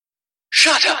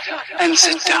Shut up and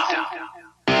sit down.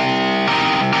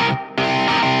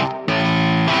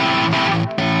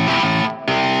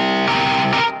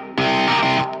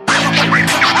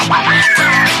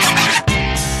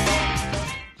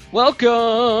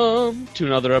 Welcome to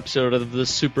another episode of the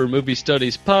Super Movie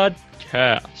Studies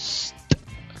Podcast.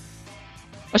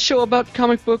 A show about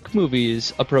comic book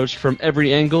movies, approached from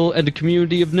every angle, and a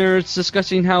community of nerds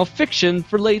discussing how fiction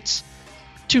relates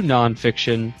to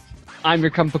non-fiction. I'm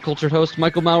your comic book cultured host,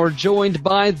 Michael Maurer, joined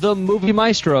by the movie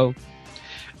maestro,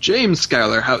 James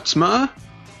Schuyler Houtsma,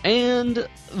 and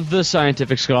the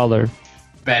scientific scholar,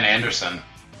 Ben Anderson.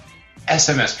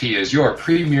 SMSP is your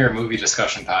premier movie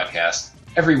discussion podcast.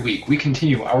 Every week, we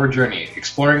continue our journey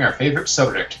exploring our favorite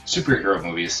subject, superhero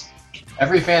movies.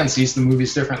 Every fan sees the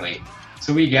movies differently,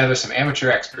 so we gather some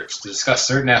amateur experts to discuss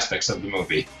certain aspects of the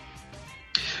movie.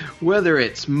 Whether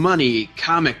it's money,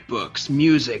 comic books,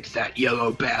 music, that yellow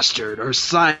bastard, or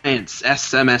science,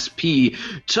 SMSP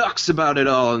talks about it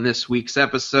all in this week's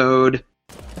episode.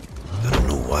 I don't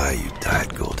know why you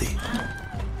died, Goldie.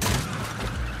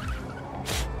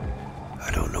 I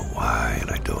don't know why,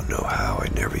 and I don't know how. I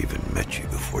never even met you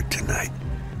before tonight.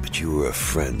 But you were a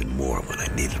friend and more when I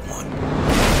needed one.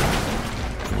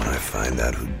 And when I find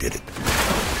out who did it,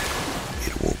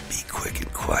 it won't be quick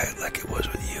and quiet like it was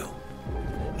with you.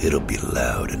 It'll be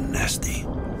loud and nasty,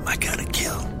 my kind of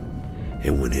kill.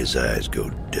 And when his eyes go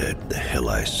dead, the hell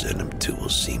I send him to will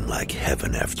seem like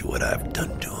heaven after what I've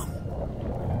done to him.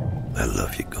 I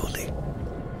love you, Goldie.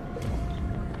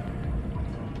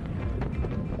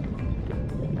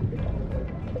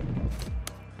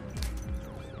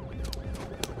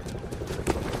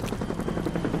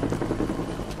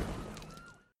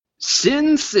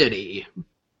 Sin City.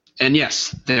 And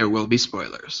yes, there will be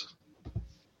spoilers.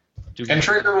 And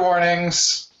trigger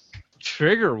warnings.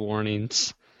 Trigger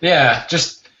warnings. Yeah,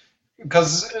 just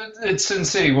because it's Sin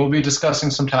City, we'll be discussing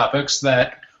some topics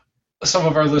that some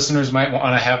of our listeners might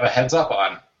want to have a heads up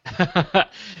on.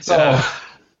 So,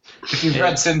 if you've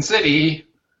read Sin City,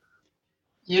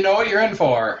 you know what you're in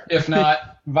for. If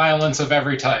not, violence of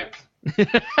every type.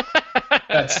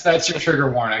 That's your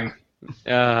trigger warning.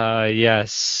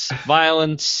 Yes.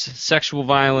 Violence, sexual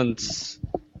violence,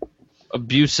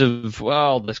 abusive,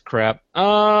 all this crap.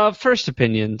 First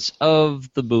opinions of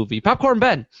the movie. Popcorn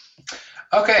Ben.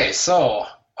 Okay, so,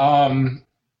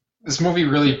 this movie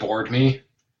really bored me,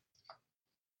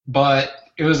 but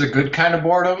it was a good kind of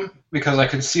boredom because I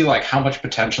could see, like, how much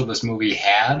potential this movie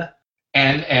had.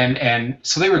 And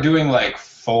so they were doing, like,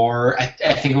 I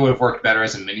think it would have worked better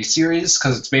as a miniseries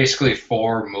because it's basically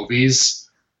 4 movies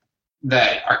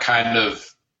that are kind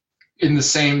of in the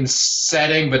same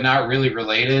setting but not really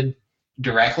related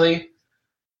directly.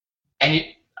 And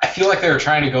I feel like they were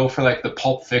trying to go for like the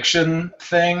Pulp Fiction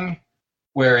thing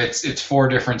where it's 4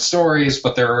 different stories,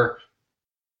 but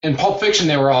in Pulp Fiction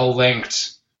they were all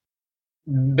linked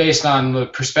based on the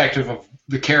perspective of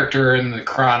the character and the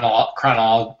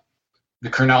chronology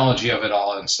of it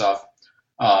all and stuff.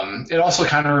 It also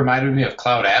kind of reminded me of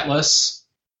Cloud Atlas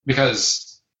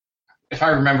because if I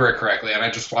remember it correctly, and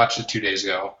I just watched it 2 days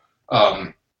ago,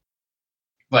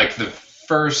 like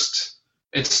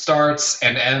it starts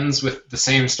and ends with the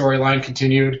same storyline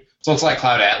continued. So it's like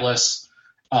Cloud Atlas.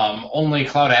 Only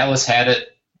Cloud Atlas had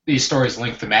these stories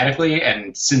linked thematically,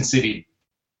 and Sin City,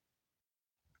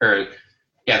 they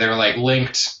were like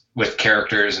linked with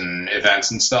characters and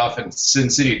events and stuff, and Sin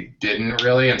City didn't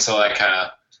really, and so I kind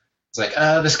of was like,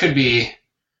 this could be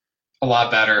a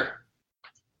lot better,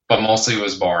 but mostly it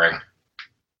was boring.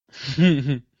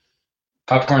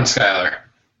 Popcorn Schuyler.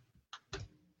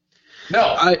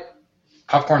 No,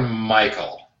 Popcorn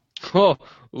Michael. Oh,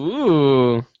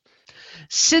 ooh.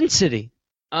 Sin City.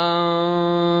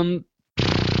 To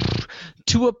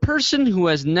a person who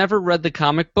has never read the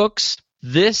comic books,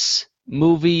 this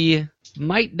movie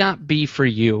might not be for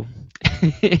you.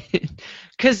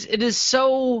 Because it has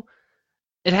so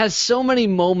many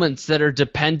moments that are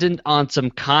dependent on some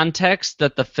context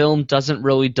that the film doesn't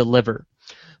really deliver.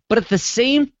 But at the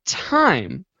same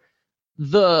time,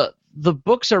 the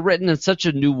books are written in such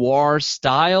a noir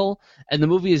style, and the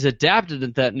movie is adapted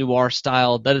in that noir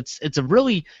style that it's a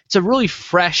really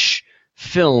fresh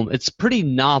film. It's pretty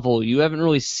novel. You haven't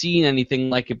really seen anything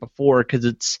like it before because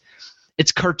it's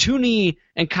cartoony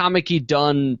and comic-y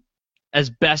done as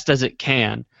best as it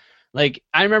can. Like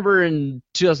I remember in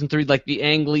 2003, like the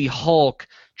Ang Lee Hulk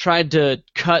tried to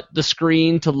cut the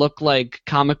screen to look like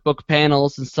comic book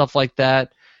panels and stuff like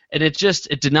that. And it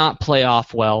did not play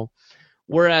off well.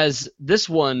 Whereas this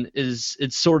one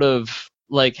it's sort of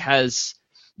like has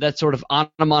that sort of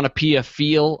onomatopoeia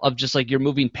feel of just like you're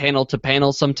moving panel to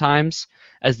panel sometimes.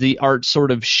 as the art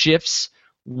sort of shifts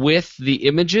with the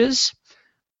images.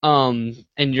 And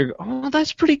you're, oh,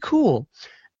 that's pretty cool.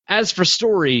 As for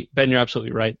story, Ben, you're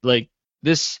absolutely right. Like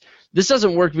this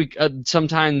doesn't work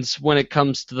sometimes when it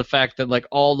comes to the fact that like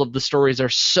all of the stories are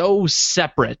so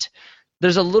separate.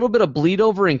 There's a little bit of bleed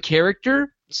over in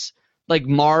characters, like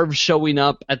Marv showing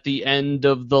up at the end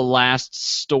of the last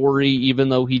story, even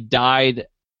though he died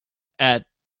at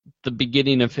the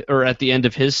beginning of or at the end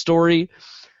of his story.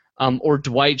 Or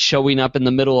Dwight showing up in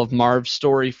the middle of Marv's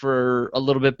story for a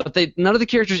little bit, but none of the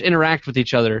characters interact with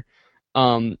each other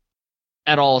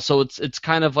at all. So it's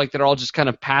kind of like they're all just kind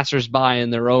of passersby in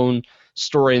their own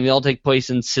story, and they all take place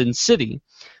in Sin City,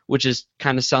 which is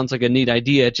kind of sounds like a neat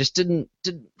idea. It just didn't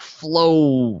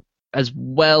flow as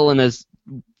well and as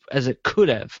it could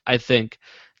have. I think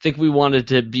we wanted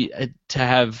to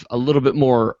have a little bit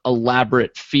more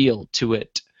elaborate feel to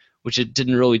it, which it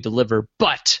didn't really deliver,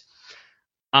 but.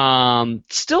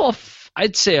 Still,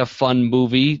 I'd say a fun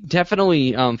movie.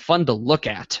 Definitely fun to look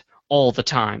at all the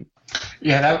time.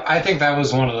 Yeah, I think that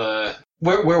was one of the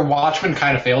where Watchmen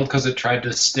kind of failed because it tried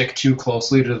to stick too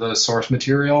closely to the source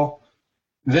material.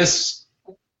 This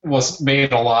was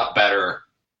made a lot better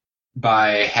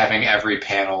by having every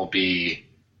panel be,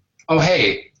 oh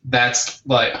hey, that's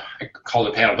like I called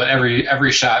it panel, but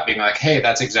every shot being like, hey,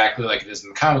 that's exactly like it is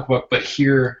in the comic book, but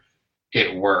here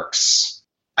it works.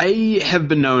 I have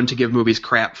been known to give movies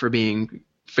crap for being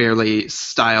fairly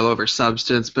style over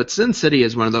substance, but Sin City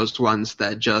is one of those ones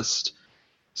that just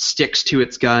sticks to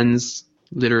its guns,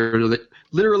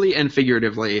 literally and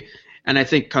figuratively, and I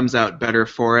think comes out better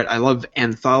for it. I love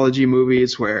anthology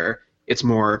movies where it's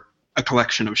more a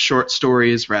collection of short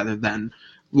stories rather than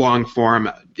long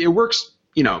form. It works,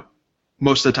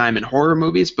 most of the time in horror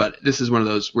movies, but this is one of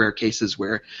those rare cases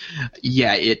where,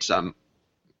 yeah, it's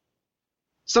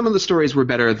some of the stories were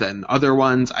better than other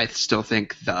ones. I still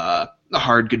think the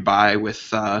Hard Goodbye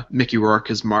with Mickey Rourke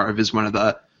as Marv is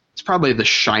it's probably the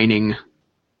shining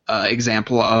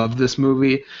example of this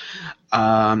movie.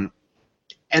 And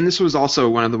this was also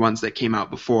one of the ones that came out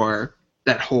before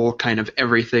that whole kind of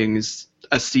everything's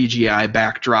a CGI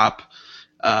backdrop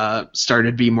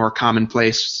started to be more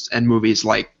commonplace, and movies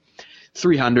like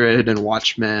 300 and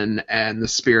Watchmen and The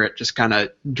Spirit just kind of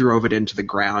drove it into the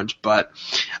ground. But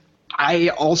I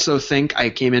also think I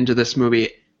came into this movie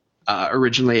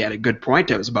originally at a good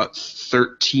point. I was about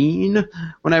 13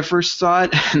 when I first saw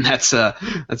it, and that's a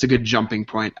good jumping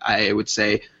point, I would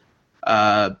say.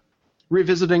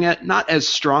 Revisiting it, not as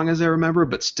strong as I remember,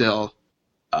 but still,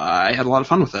 I had a lot of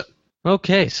fun with it.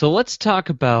 Okay, so let's talk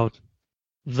about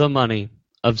the money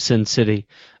of Sin City.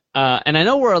 And I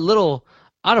know we're a little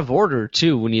out of order,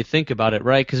 too, when you think about it,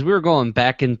 right? Because we were going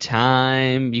back in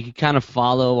time. You could kind of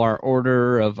follow our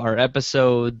order of our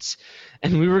episodes.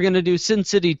 And we were going to do Sin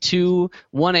City 2,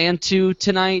 1 and 2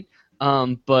 tonight.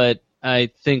 But I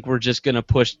think we're just going to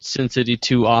push Sin City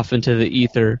 2 off into the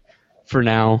ether for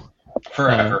now.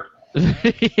 Forever.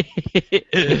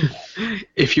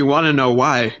 If you want to know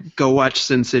why, go watch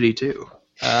Sin City 2.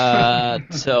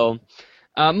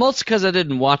 Mostly because I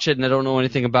didn't watch it and I don't know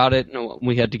anything about it. No,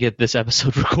 we had to get this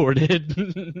episode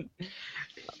recorded.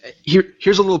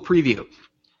 Here's a little preview.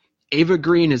 Ava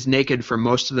Green is naked for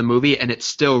most of the movie, and it's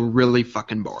still really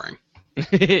fucking boring.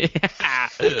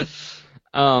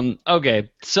 Okay,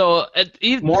 so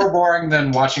more boring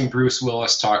than watching Bruce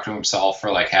Willis talk to himself for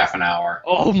like half an hour.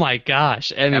 Oh my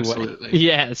gosh! Anyway, absolutely.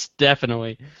 Yes,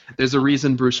 definitely. There's a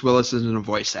reason Bruce Willis isn't a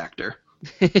voice actor.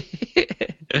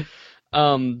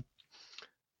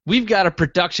 We've got a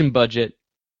production budget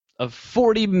of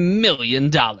 $40 million.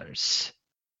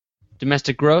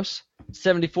 Domestic gross,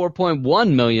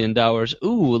 $74.1 million.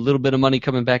 Ooh, a little bit of money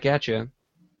coming back at you.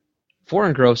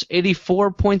 Foreign gross,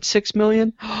 $84.6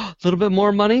 million. A little bit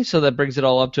more money, so that brings it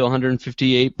all up to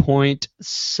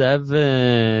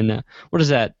 $158.7. What is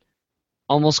that?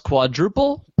 Almost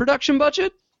quadruple production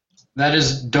budget? That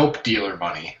is dope dealer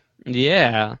money.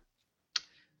 Yeah.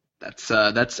 That's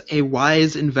a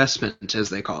wise investment, as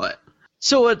they call it.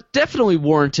 So it definitely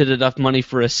warranted enough money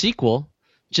for a sequel,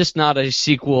 just not a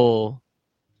sequel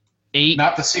 8.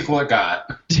 Not the sequel it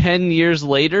got. 10 years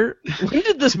later? When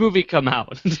did this movie come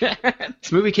out?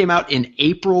 This movie came out in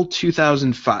April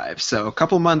 2005, so a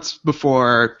couple months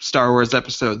before Star Wars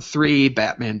Episode 3,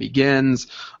 Batman Begins,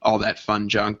 all that fun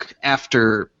junk,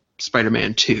 after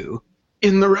Spider-Man 2,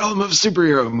 in the realm of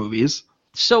superhero movies.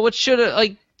 So it should have,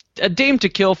 like, A Dame to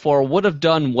Kill For would have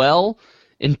done well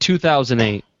in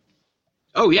 2008.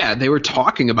 Oh, yeah, they were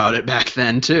talking about it back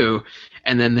then, too.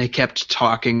 And then they kept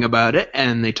talking about it,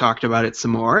 and they talked about it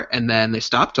some more, and then they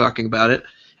stopped talking about it,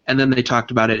 and then they talked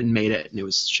about it and made it, and it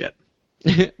was shit.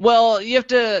 Well, you have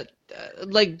to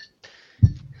like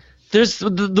there's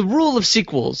the rule of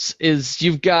sequels is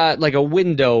you've got like a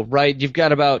window, right? You've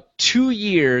got about 2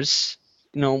 years,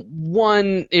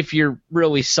 one if you're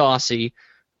really saucy,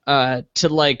 to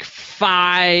like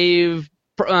 4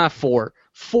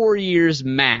 years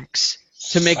max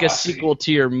to make a sequel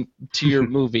to your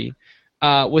movie,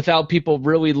 without people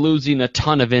really losing a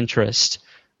ton of interest.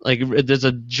 Like there's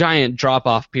a giant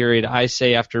drop-off period, I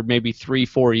say, after maybe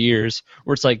 3-4 years,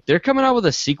 where it's like they're coming out with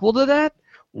a sequel to that?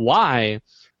 Why?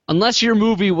 Unless your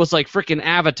movie was like freaking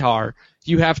Avatar,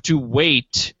 you have to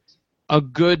wait a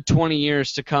good 20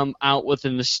 years to come out with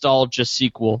a nostalgia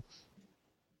sequel.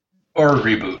 Or a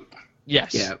reboot.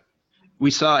 Yes. Yeah. We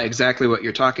saw exactly what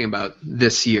you're talking about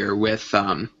this year with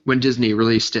when Disney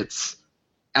released its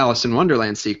Alice in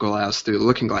Wonderland sequel, Alice Through the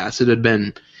Looking Glass. It had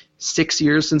been 6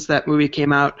 years since that movie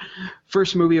came out.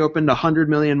 First movie opened 100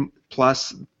 million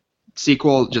plus.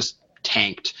 Sequel just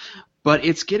tanked. But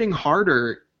it's getting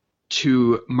harder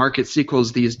to market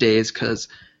sequels these days because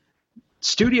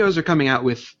studios are coming out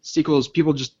with sequels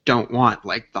people just don't want,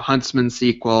 like the Huntsman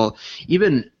sequel.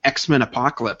 Even X-Men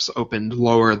Apocalypse opened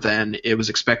lower than it was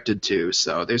expected to,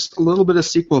 so there's a little bit of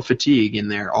sequel fatigue in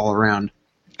there all around.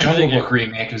 Jungle Book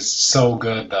remake is so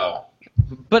good, though.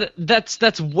 But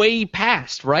that's way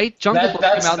past, right? Jungle Book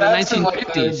came out in the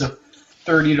 1950s. Like the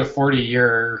 30 to 40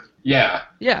 year, yeah.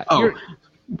 Yeah. Oh,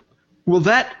 well,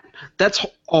 that's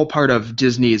all part of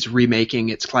Disney's remaking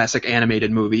its classic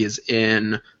animated movies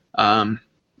in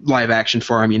live action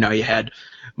form. You had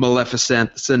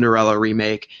Maleficent, the Cinderella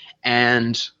remake,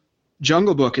 and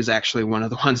Jungle Book is actually one of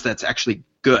the ones that's actually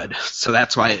good. So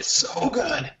that's why it's so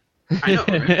good. I know,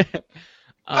 right?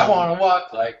 I want to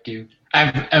walk like you.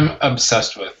 I'm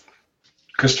obsessed with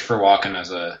Christopher Walken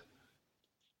as a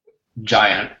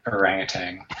giant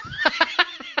orangutan.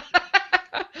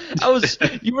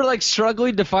 You were like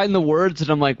struggling to find the words, and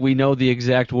I'm like, we know the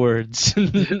exact words.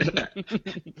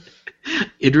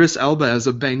 Idris Elba as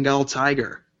a Bengal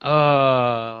tiger.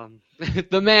 The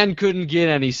man couldn't get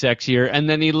any sexier, and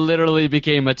then he literally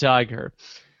became a tiger.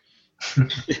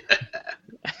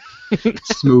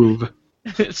 Smooth.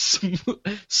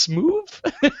 Smooth?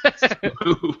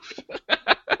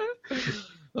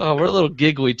 Oh, we're a little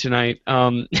giggly tonight.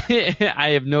 I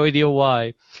have no idea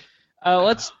why.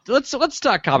 Let's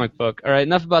talk comic book. All right,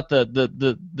 enough about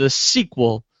the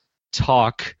sequel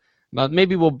talk.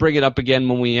 Maybe we'll bring it up again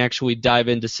when we actually dive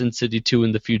into Sin City 2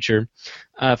 in the future.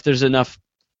 If there's enough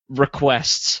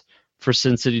requests for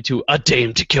Sin City 2, A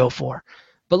Dame to Kill For.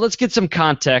 But let's get some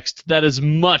context that is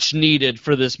much needed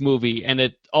for this movie, and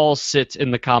it all sits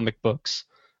in the comic books.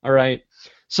 All right?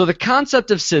 So the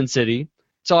concept of Sin City,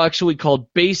 it's all actually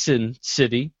called Basin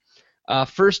City,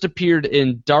 first appeared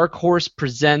in Dark Horse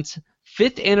Presents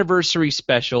 5th Anniversary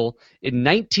Special in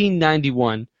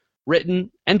 1991,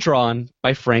 written and drawn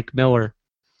by Frank Miller.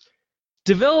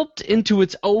 Developed into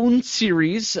its own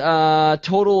series,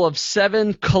 total of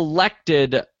 7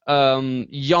 collected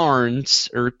yarns,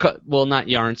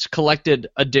 collected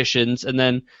editions, and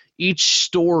then each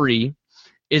story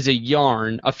is a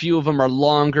yarn. A few of them are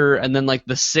longer, and then like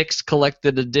the 6th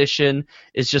collected edition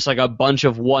is just like a bunch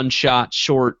of one-shot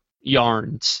short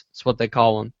yarns. That's what they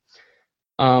call them.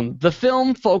 The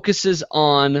film focuses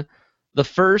on the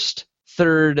 1st,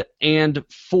 3rd, and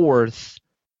 4th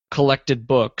collected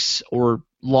books, or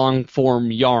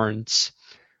long-form yarns.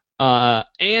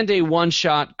 And a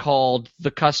one-shot called The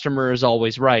Customer Is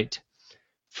Always Right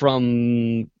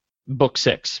from Book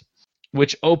 6,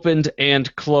 which opened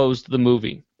and closed the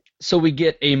movie. So we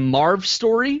get a Marv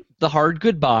story, The Hard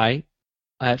Goodbye,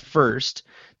 at first.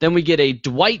 Then we get a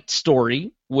Dwight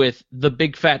story with The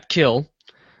Big Fat Kill.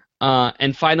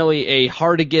 And finally a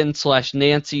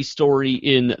Hardigan/Nancy story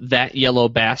in That Yellow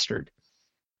Bastard.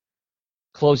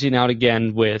 Closing out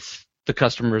again with The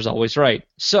Customer Is Always Right.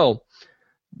 So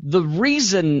the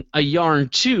reason a yarn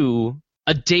 2,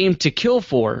 A Dame to Kill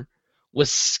For,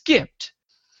 was skipped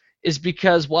is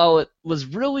because while it was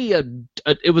really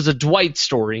it was a Dwight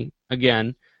story,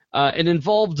 again, it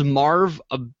involved Marv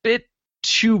a bit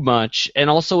too much and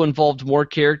also involved more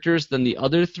characters than the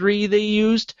other 3 they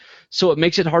used, so it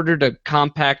makes it harder to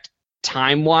compact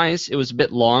time-wise. It was a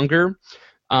bit longer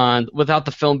without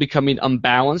the film becoming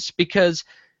unbalanced, because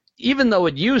even though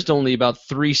it used only about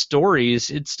 3 stories,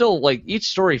 it's still like each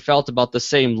story felt about the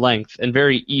same length and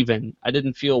very even. I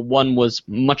didn't feel one was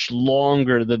much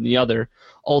longer than the other,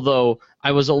 although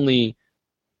I was only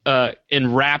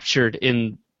enraptured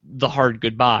in The Hard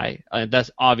Goodbye. That's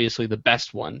obviously the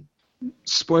best one.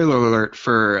 Spoiler alert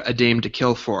for A Dame to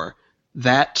Kill For.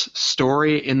 That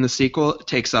story in the sequel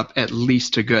takes up at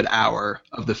least a good hour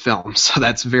of the film, so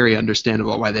that's very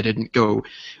understandable why they didn't go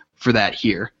for that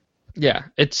here. Yeah,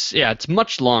 it's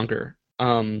much longer.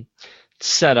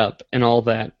 Setup and all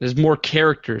that. There's more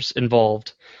characters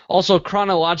involved. Also,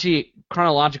 chronologically,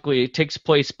 it takes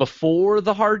place before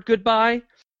the hard goodbye.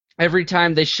 Every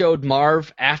time they showed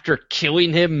Marv after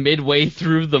killing him midway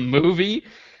through the movie,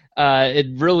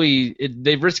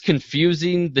 they risked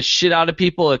confusing the shit out of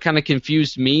people. It kind of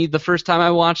confused me the first time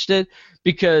I watched it,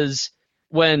 because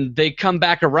when they come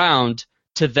back around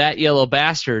to that yellow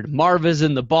bastard, Marv is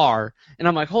in the bar, and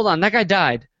I'm like, hold on, that guy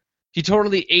died. He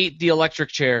totally ate the electric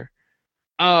chair.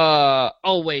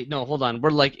 Oh wait, no, hold on.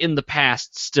 We're like in the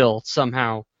past still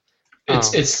somehow.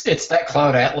 It's that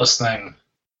Cloud Atlas thing.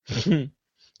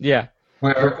 Yeah.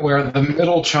 Where the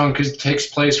middle chunk takes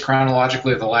place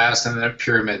chronologically the last, and then it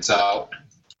pyramids out.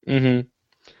 Mm-hmm.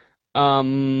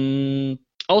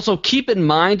 Also, keep in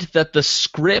mind that the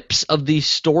scripts of these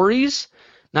stories,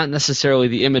 not necessarily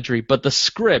the imagery, but the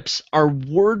scripts are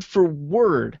word for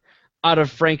word out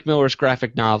of Frank Miller's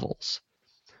graphic novels.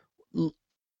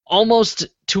 Almost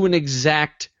to an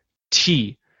exact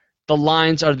T. The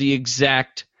lines are the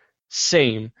exact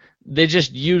same. They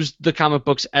just used the comic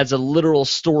books as a literal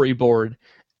storyboard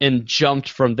and jumped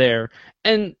from there.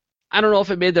 And I don't know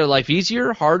if it made their life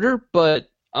easier, harder, but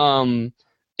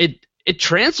it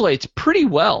translates pretty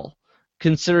well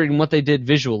considering what they did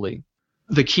visually.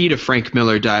 The key to Frank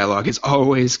Miller dialogue is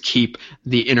always keep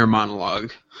the inner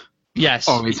monologue. Yes.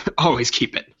 Always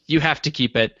keep it. You have to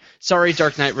keep it. Sorry,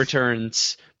 Dark Knight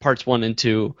Returns parts 1 and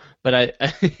 2, but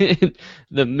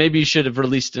maybe you should have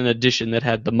released an edition that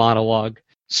had the monologue.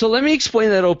 So let me explain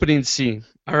that opening scene,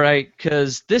 all right?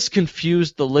 Because this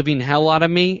confused the living hell out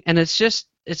of me, and it's just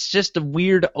a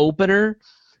weird opener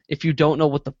if you don't know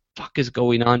what the fuck is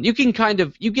going on. You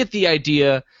get the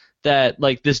idea that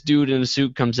like this dude in a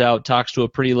suit comes out, talks to a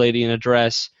pretty lady in a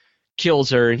dress,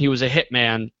 kills her, and he was a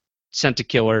hitman sent to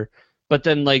kill her. But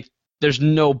then like there's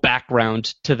no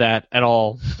background to that at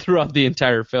all throughout the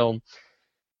entire film.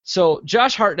 So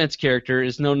Josh Hartnett's character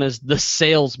is known as the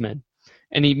salesman,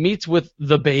 and he meets with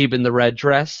the babe in the red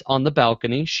dress on the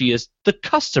balcony. She is the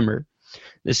customer.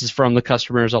 This is from The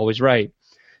Customer Is Always Right.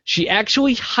 She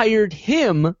actually hired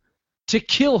him to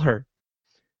kill her.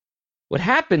 What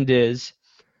happened is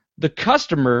the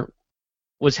customer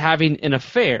was having an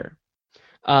affair.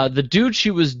 The dude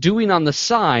she was doing on the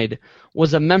side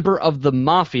was a member of the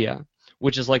Mafia,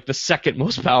 which is like the second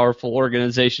most powerful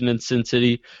organization in Sin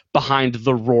City behind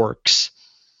the Rourkes.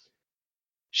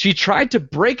 She tried to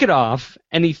break it off,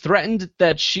 and he threatened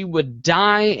that she would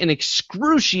die an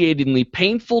excruciatingly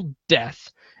painful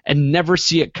death and never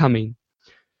see it coming.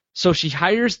 So she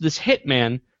hires this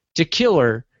hitman to kill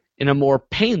her in a more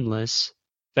painless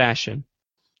fashion.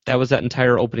 That was that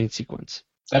entire opening sequence.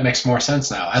 That makes more sense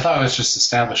now. I thought it was just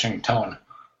establishing tone.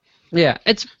 Yeah,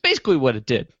 it's basically what it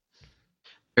did.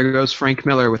 There goes Frank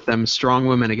Miller with them strong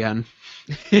women again.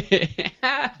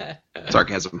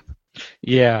 Sarcasm.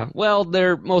 Yeah, well,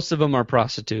 most of them are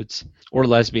prostitutes or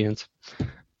lesbians.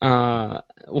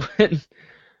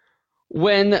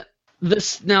 When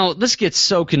this gets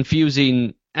so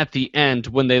confusing at the end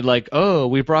when they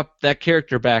we brought that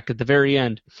character back at the very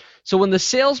end. So when the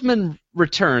salesman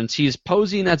returns, he's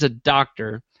posing as a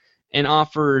doctor and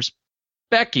offers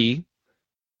Becky,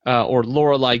 or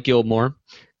Lorelai Gilmore,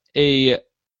 a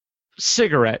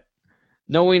cigarette,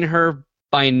 knowing her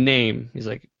by name. He's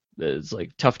like, it's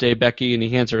like, tough day, Becky, and he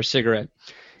hands her a cigarette,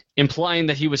 implying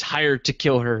that he was hired to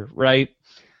kill her, right?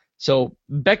 So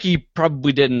Becky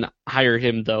probably didn't hire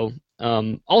him, though.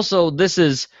 Also, this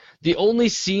is the only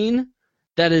scene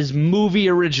that is movie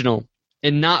original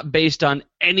and not based on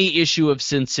any issue of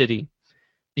Sin City,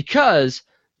 because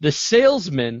the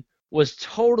salesman was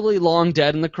totally long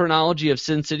dead in the chronology of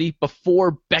Sin City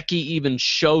before Becky even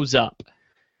shows up.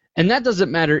 And that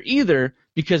doesn't matter either,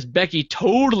 because Becky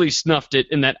totally snuffed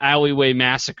it in that alleyway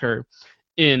massacre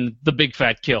in The Big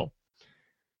Fat Kill,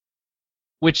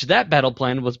 which that battle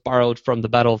plan was borrowed from the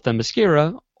Battle of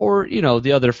Themyscira, or,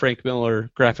 the other Frank Miller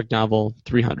graphic novel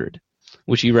 300,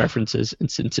 which he references in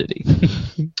Sin City.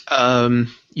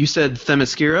 You said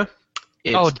Themyscira?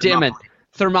 Oh, damn it.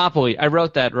 Thermopylae. I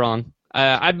wrote that wrong.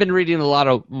 I've been reading a lot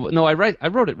of... No, I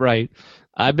wrote it right.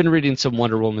 I've been reading some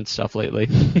Wonder Woman stuff lately.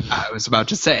 I was about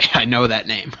to say, I know that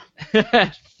name.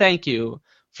 Thank you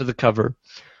for the cover.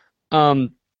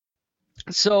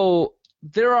 So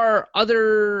there are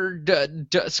other...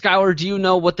 Skylar, do you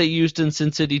know what they used in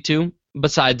Sin City 2?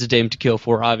 Besides Dame to Kill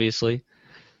For, obviously.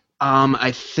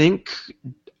 I think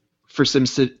for Sin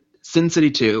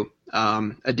City 2,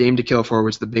 A Dame to Kill For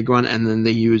was the big one, and then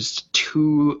they used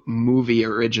 2 movie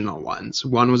original ones.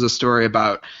 One was a story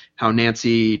about how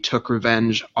Nancy took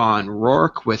revenge on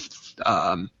Rourke with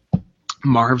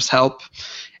Marv's help,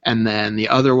 and then the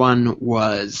other one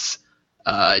was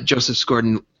Joseph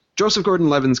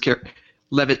Gordon-Levitt's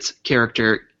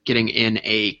character getting in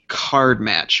a card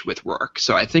match with Rourke.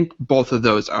 So I think both of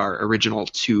those are original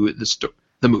to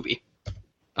the movie.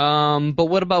 But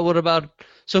what about?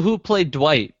 So who played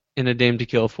Dwight in A Dame to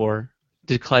Kill For?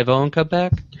 Did Clive Owen come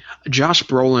back? Josh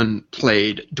Brolin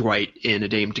played Dwight in A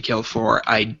Dame to Kill For.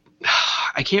 I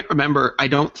can't remember. I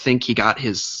don't think he got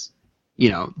his.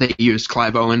 They used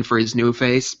Clive Owen for his new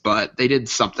face, but they did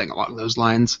something along those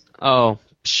lines. Oh,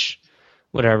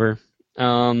 whatever.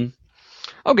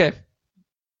 Okay.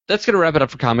 That's going to wrap it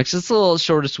up for comics. It's a little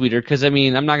shorter, sweeter, because, I'm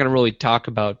not going to really talk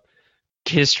about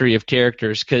history of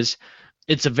characters, because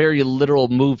it's a very literal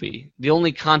movie. The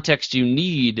only context you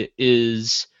need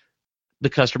is the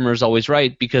customer is always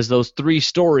right, because those 3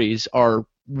 stories are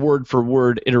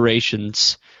word-for-word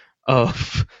iterations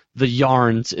of the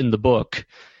yarns in the book.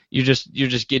 You're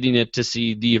just getting it to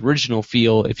see the original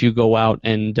feel if you go out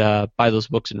and buy those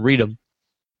books and read them.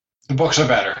 The books are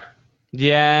better.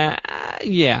 Yeah.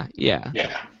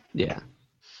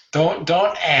 Don't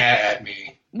at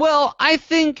me. Well, I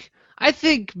think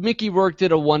Mickey Rourke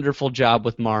did a wonderful job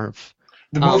with Marv.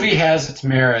 The movie has its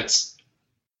merits.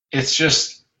 It's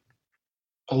just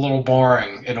a little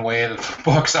boring in a way that the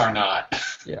books are not.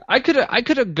 Yeah, I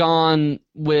could have gone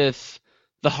with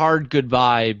The Hard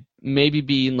Goodbye maybe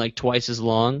being like twice as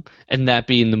long and that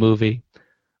being the movie.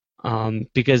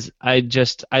 Because I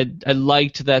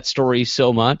liked that story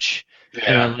so much,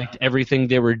 and I liked everything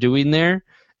they were doing there.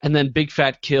 And then Big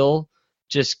Fat Kill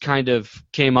just kind of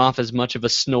came off as much of a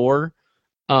snore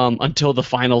until the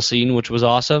final scene, which was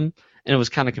awesome, and it was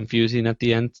kind of confusing at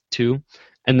the end too.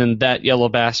 And then That Yellow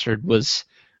Bastard was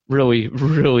really,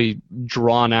 really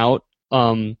drawn out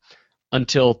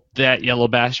until That Yellow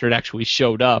Bastard actually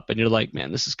showed up, and you're like,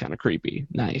 man, this is kind of creepy.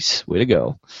 Nice, way to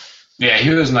go. Yeah, he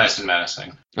was nice and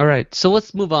menacing. All right, so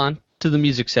let's move on to the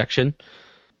music section.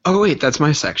 Oh, wait, that's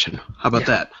my section. How about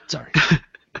that? Sorry.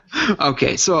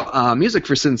 Okay, so music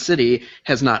for Sin City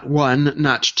has not 1,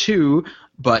 not 2,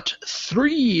 but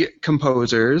 3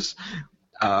 composers.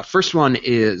 First one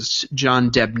is John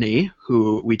Debney,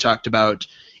 who we talked about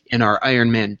in our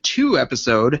Iron Man 2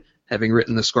 episode, having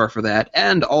written the score for that,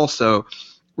 and also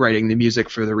writing the music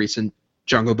for the recent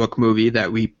Jungle Book movie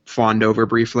that we fawned over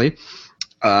briefly.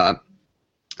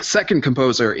 Second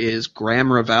composer is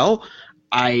Graham Revell.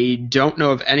 I don't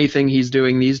know of anything he's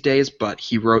doing these days, but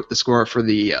he wrote the score for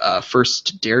the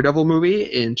first Daredevil movie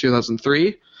in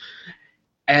 2003.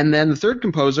 And then the third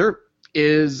composer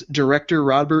is director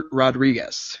Robert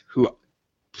Rodriguez, who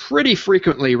pretty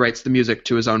frequently writes the music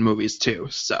to his own movies too.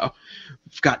 So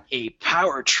we've got a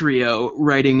power trio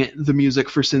writing the music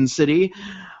for Sin City,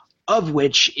 of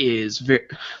which is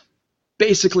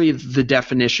basically the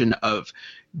definition of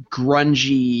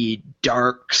grungy,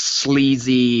 dark,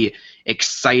 sleazy,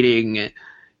 exciting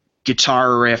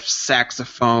guitar riff,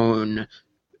 saxophone,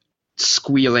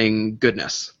 squealing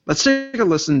goodness. Let's take a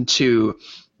listen to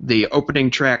the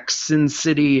opening track, Sin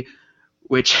City,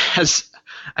 which has,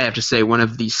 I have to say, one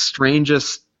of the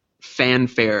strangest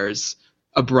fanfares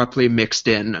abruptly mixed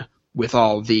in with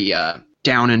all the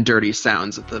down and dirty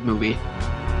sounds of the movie.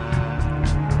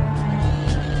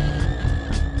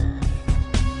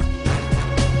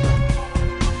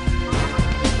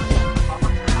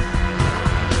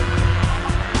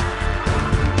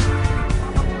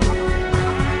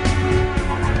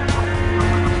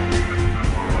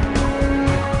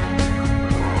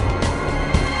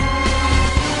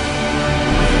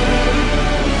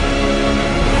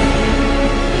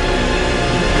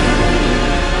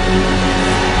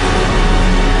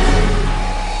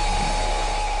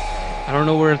 I don't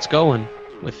know where it's going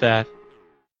with that.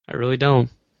 I really don't.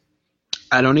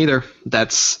 I don't either.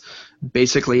 That's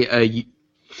basically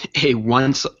a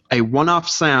one-off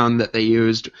sound that they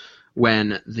used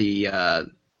when the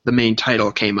main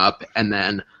title came up, and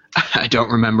then I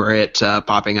don't remember it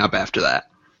popping up after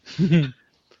that.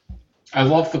 I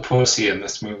love the pussy in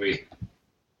this movie.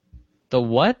 The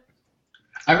what?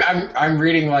 I'm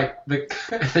reading like the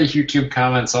YouTube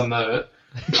comments on the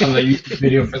YouTube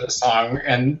video for the song,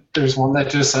 and there's one that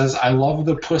just says, "I love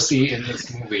the pussy in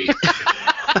this movie."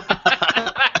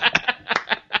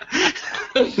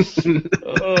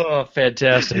 Oh,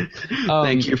 fantastic.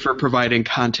 Thank you for providing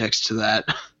context to that.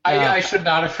 I should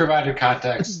not have provided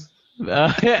context.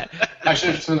 I should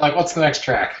have just been like, what's the next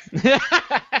track?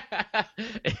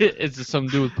 Is it something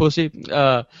to do with pussy?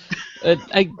 I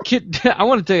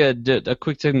want to take a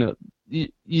quick thing.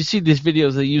 You see these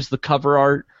videos, they use the cover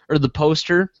art or the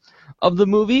poster of the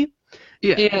movie?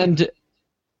 Yeah. And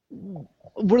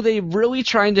were they really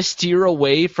trying to steer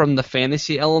away from the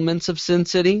fantasy elements of Sin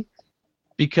City?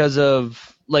 because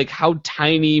of like how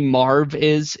tiny Marv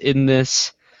is in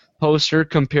this poster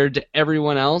compared to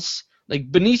everyone else.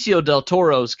 Like Benicio del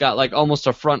Toro's got like almost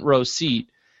a front row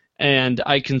seat, and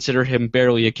I consider him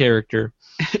barely a character.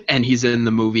 And he's in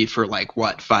the movie for like,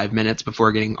 what, 5 minutes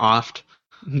before getting offed?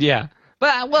 Yeah.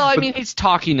 But, well, I mean, he's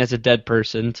talking as a dead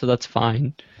person, so that's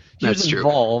fine. He That's was true.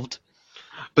 involved.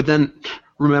 But then,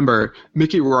 remember,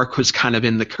 Mickey Rourke was kind of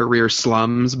in the career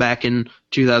slums back in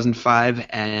 2005,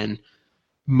 and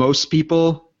most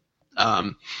people,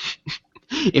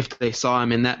 if they saw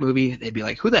him in that movie, they'd be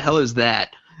like, who the hell is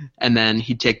that? And then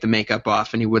he'd take the makeup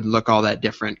off, and he wouldn't look all that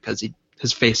different because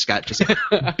his face got just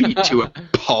beat to a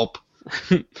pulp.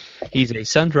 He's a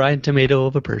sun-dried tomato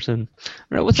of a person. All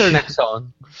right, what's our next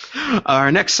song?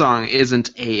 Our next song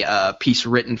isn't a piece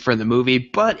written for the movie,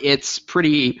 but it's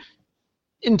pretty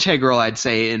integral, I'd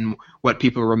say, in what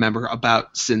people remember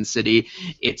about Sin City.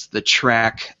 It's the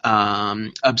track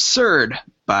Absurd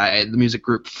by the music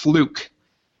group Fluke.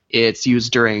 It's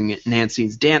used during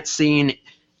Nancy's dance scene,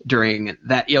 during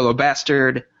That Yellow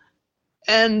Bastard,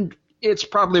 and it's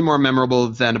probably more memorable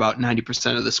than about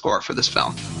 90% of the score for this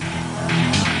film.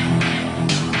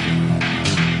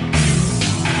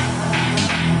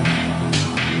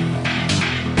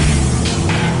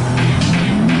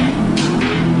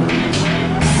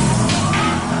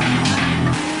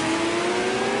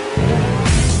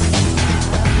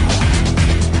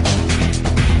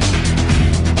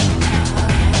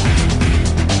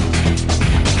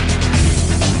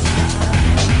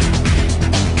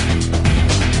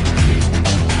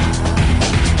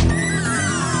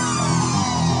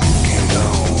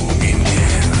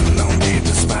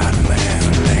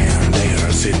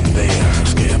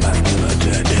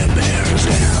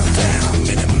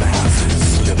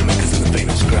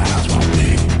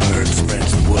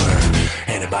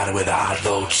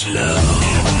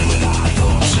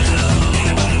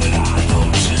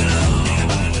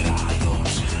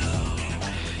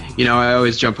 You know, I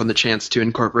always jump on the chance to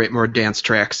incorporate more dance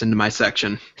tracks into my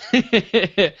section. Thank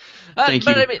you.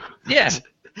 I mean, yeah.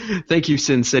 Thank you,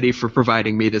 Sin City, for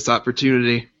providing me this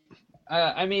opportunity.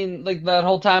 I mean, like, that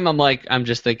whole time I'm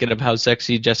just thinking of how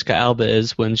sexy Jessica Alba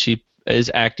is when she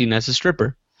is acting as a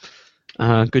stripper.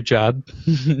 Good job.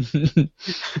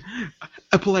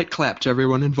 A polite clap to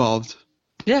everyone involved.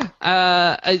 Yeah.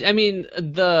 I mean,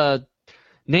 the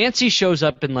Nancy shows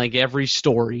up in, like, every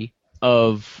story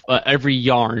of every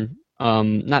yarn.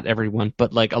 Not everyone,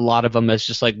 but, like, a lot of them is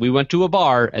just like, we went to a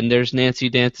bar, and there's Nancy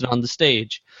dancing on the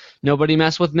stage. Nobody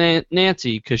mess with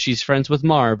Nancy, because she's friends with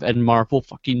Marv, and Marv will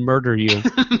fucking murder you.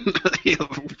 He'll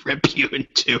rip you in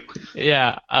two.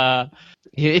 Yeah.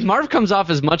 Marv comes off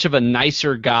as much of a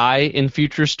nicer guy in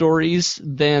future stories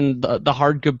than the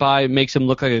Hard Goodbye makes him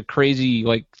look like a crazy,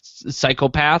 like,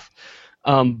 psychopath.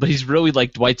 But he's really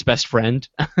like Dwight's best friend.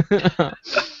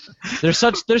 They're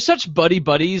such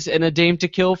buddies in A Dame to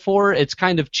Kill For. It's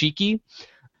kind of cheeky.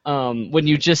 When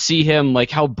you just see him, like,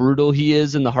 how brutal he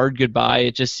is in The Hard Goodbye,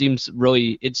 it just seems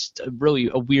really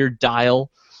a weird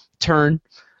dial turn.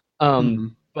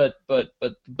 But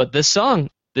this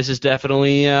song, this is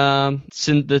definitely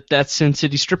that Sin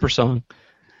City stripper song,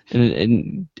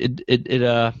 and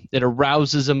it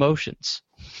arouses emotions.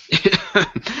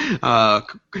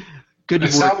 Good.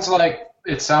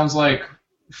 It sounds like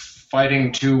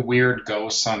fighting two weird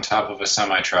ghosts on top of a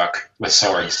semi-truck with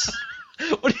swords.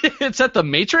 It's at the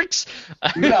Matrix?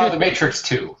 No, the Matrix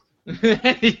 2.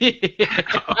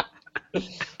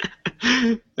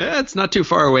 It's not too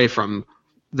far away from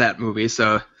that movie,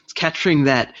 so it's capturing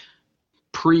that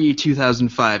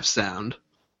pre-2005 sound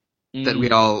that we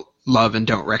all love and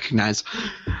don't recognize.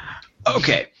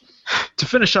 Okay, to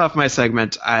finish off my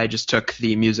segment, I just took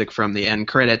the music from the end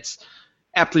credits,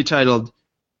 aptly titled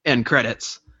End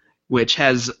Credits, which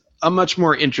has a much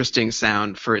more interesting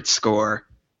sound for its score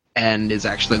and is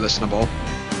actually listenable.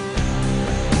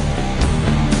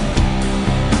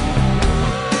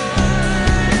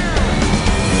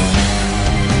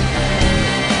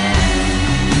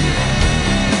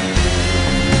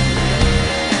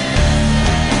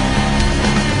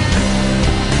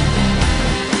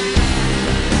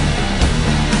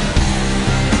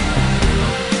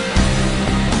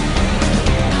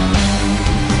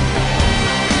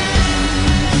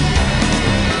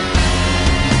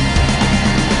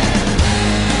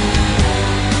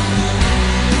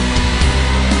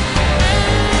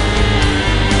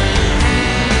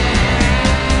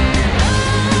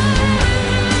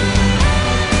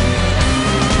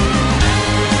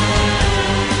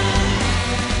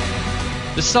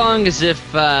 The song is if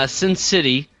Sin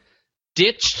City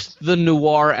ditched the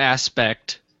noir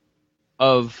aspect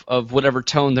of whatever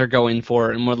tone they're going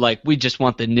for, and we're like, we just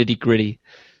want the nitty gritty.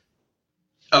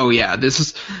 Oh yeah,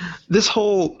 this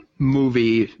whole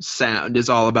movie sound is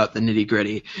all about the nitty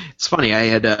gritty. It's funny. I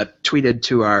had tweeted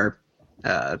to our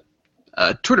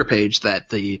Twitter page that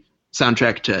the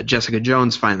soundtrack to Jessica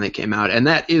Jones finally came out, and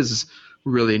that is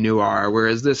really noir,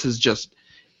 whereas this is just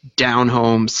down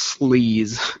home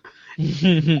sleaze.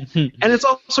 And it's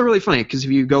also really funny because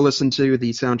if you go listen to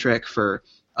the soundtrack for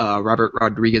Robert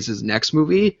Rodriguez's next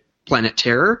movie, Planet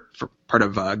Terror, for part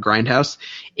of Grindhouse,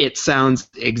 it sounds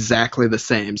exactly the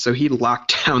same. So he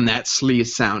locked down that sleaze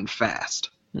sound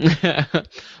fast.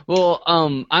 Well,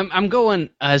 I'm going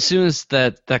as soon as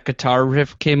that guitar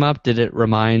riff came up. Did it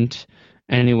remind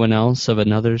anyone else of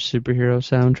another superhero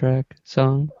soundtrack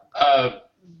song?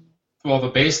 Well, the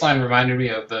bass line reminded me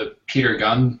of the Peter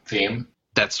Gunn theme.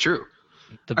 That's true.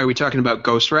 Are we talking about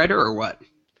Ghost Rider or what?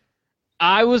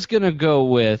 I was gonna go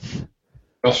with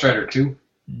Ghost Rider 2.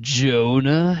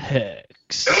 Jonah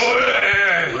Hex.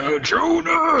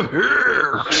 Jonah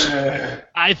Hex.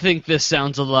 I think this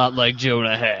sounds a lot like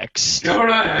Jonah Hex.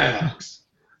 Jonah Hex.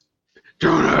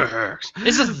 Jonah Hex.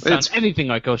 This doesn't sound anything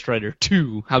like Ghost Rider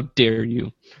 2. How dare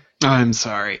you? I'm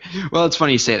sorry. Well, it's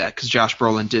funny you say that because Josh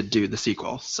Brolin did do the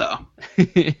sequel. So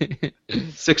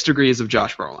 6 degrees of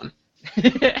Josh Brolin.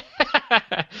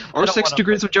 Or 6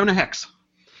 degrees of Jonah Hex.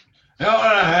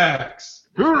 Jonah Hex.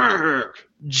 Jonah Hex.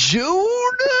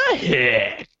 Jonah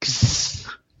Hex.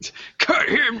 Cut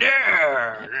him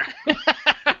down.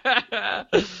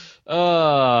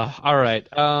 All right.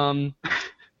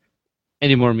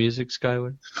 Any more music,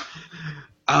 Skyward?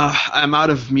 I'm out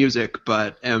of music,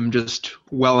 but am just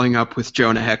welling up with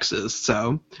Jonah Hexes.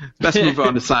 So best move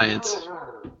on to science.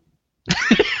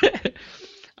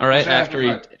 All right. After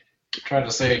he tried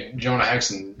to say Jonah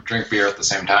Hex and drink beer at the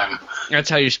same time. That's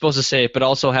how you're supposed to say it, but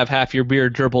also have half your beer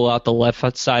dribble out the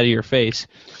left side of your face.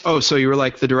 Oh, so you were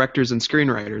like the directors and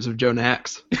screenwriters of Jonah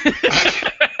Hex.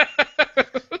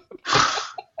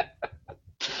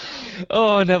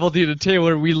 Oh, Neville Dina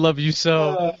Taylor, we love you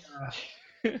so.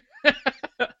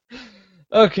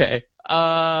 Okay.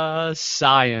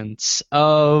 Science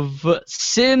of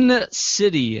Sin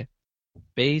City.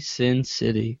 Sin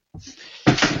City.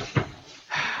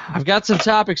 I've got some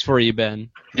topics for you, Ben.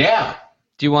 Yeah.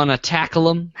 Do you want to tackle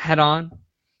them head on?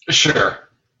 Sure.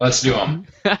 Let's do them.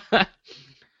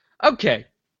 Okay.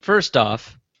 First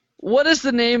off, what is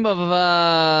the name of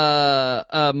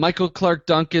Michael Clark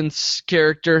Duncan's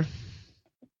character?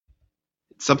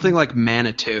 Something like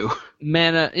Manitou.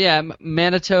 Manitou. Yeah,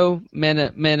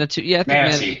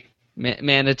 I think Manatee.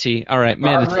 Manatee. All right,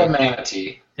 Barbara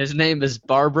Manatee. His name is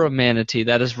Barbara Manatee.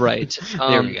 That is right.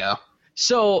 There we go.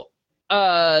 So,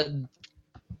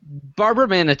 Barbara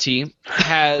Manatee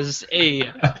has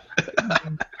a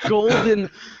golden.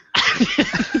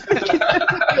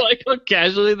 Like how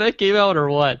casually that came out, or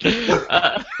what?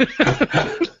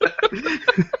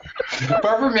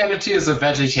 Barbara Manatee is a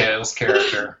VeggieTales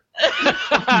character.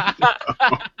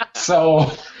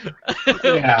 So,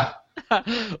 yeah.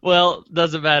 Well,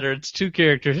 doesn't matter. It's 2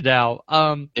 characters now.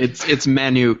 It's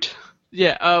Manute.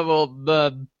 Yeah. Well,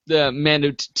 the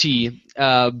Manute T.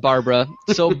 Barbara.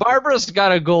 So Barbara's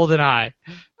got a golden eye.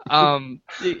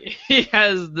 He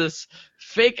has this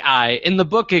fake eye. In the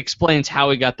book, it explains how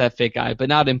he got that fake eye, but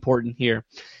not important here.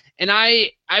 And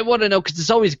I want to know, because it's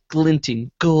always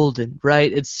glinting, golden,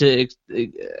 right? It's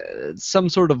some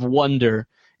sort of wonder.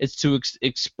 It's to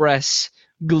express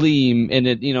gleam in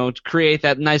it, to create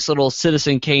that nice little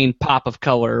Citizen Kane pop of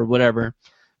color or whatever,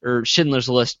 or Schindler's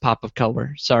List pop of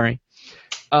color. Sorry.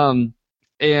 And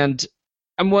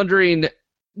I'm wondering,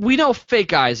 we know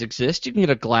fake eyes exist. You can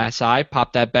get a glass eye,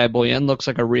 pop that bad boy in, looks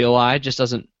like a real eye, just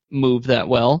doesn't move that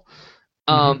well.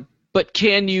 But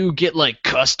can you get like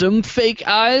custom fake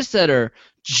eyes that are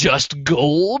just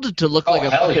gold to look like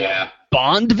a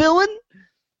Bond villain?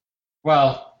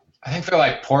 Well, I think for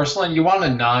like porcelain, you want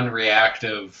a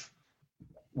non-reactive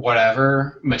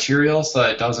whatever material so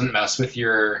that it doesn't mess with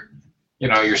your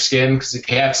skin. Because if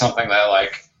you have something that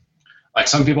like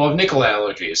some people have nickel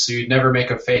allergies, so you'd never make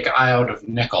a fake eye out of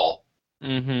nickel.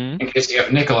 In case you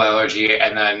have nickel allergy,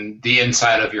 and then the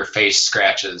inside of your face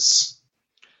scratches.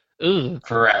 Ugh.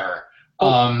 Forever.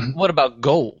 What about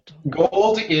gold?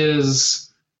 Gold is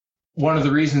one of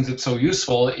the reasons it's so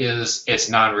useful is it's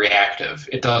non-reactive.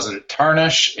 It doesn't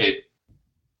tarnish. It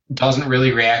doesn't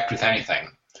really react with anything.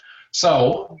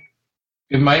 So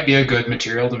it might be a good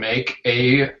material to make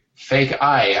a fake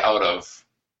eye out of.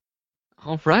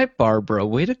 All right, Barbara.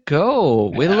 Way to go.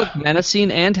 Way to look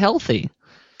menacing and healthy.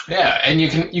 Yeah, and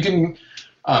you can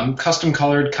custom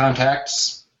colored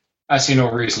contacts. I see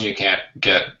no reason you can't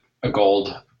get a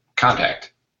gold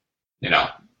contact.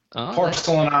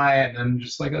 Porcelain eye, and then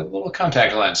just like a little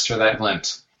contact lens for that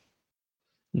glint.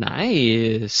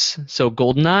 Nice. So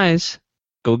Golden Eyes,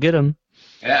 go get them.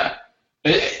 Yeah.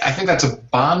 I think that's a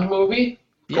Bond movie.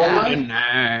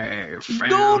 Yeah.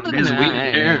 Found his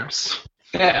weakness.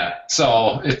 Yeah.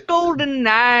 So Golden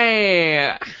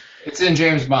Eye. it's in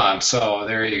James Bond. So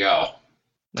there you go.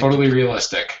 Totally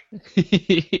realistic.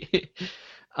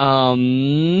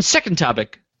 Second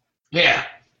topic. Yeah.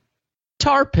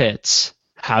 Tar pits.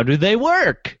 How do they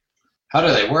work? How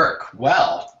do they work?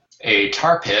 Well, a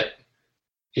tar pit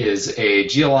is a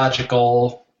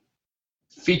geological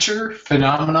feature,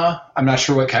 phenomena. I'm not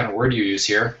sure what kind of word you use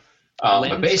here. But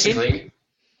Landscape? basically,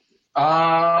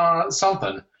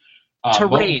 something.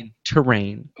 Terrain.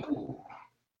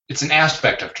 It's an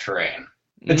aspect of terrain.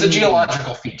 It's a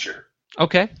geological feature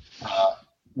Okay.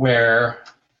 where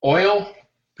oil,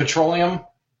 petroleum,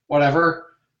 whatever,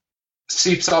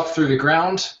 seeps up through the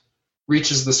ground,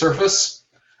 reaches the surface,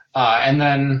 and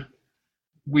then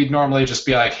we'd normally just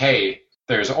be like, hey,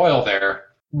 there's oil there,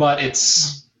 but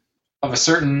it's of a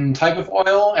certain type of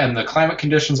oil, and the climate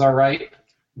conditions are right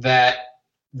that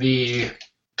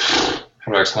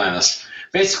how do I explain this?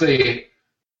 Basically,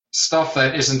 stuff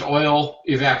that isn't oil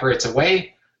evaporates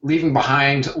away, leaving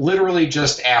behind literally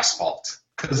just asphalt.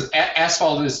 Because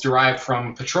asphalt is derived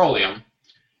from petroleum,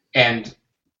 and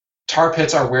tar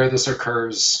pits are where this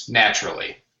occurs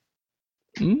naturally.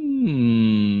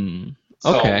 Okay.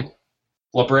 So,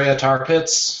 La Brea tar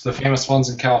pits, the famous ones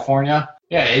in California.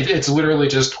 Yeah, it's literally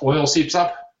just oil seeps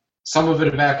up, some of it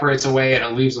evaporates away, and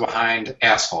it leaves behind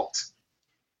asphalt.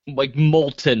 Like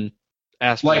molten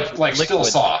asphalt. Like still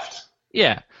soft.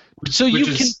 Yeah. So you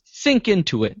can sink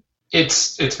into it.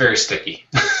 It's very sticky.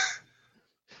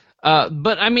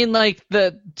 But I mean, like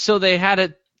so they had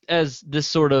it as this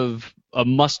sort of a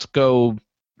must-go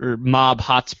or mob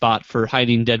hotspot for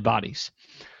hiding dead bodies.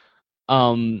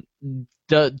 Do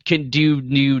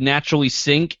you naturally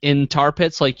sink in tar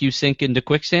pits like you sink into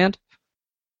quicksand?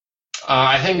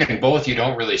 I think in both you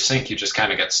don't really sink; you just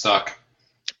kind of get stuck.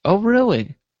 Oh,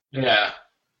 really? Yeah.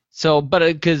 So, but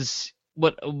because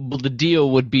the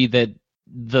deal would be that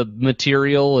the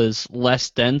material is less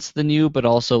dense than you, but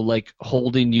also like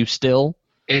holding you still.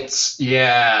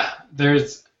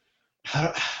 There's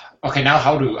okay. Now,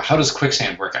 how does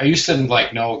quicksand work? I used to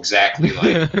know exactly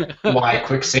why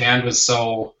quicksand was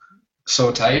so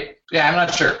tight. Yeah, I'm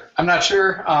not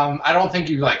sure. I don't think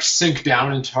you sink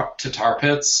down into tar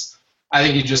pits. I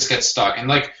think you just get stuck,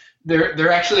 and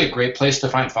they're actually a great place to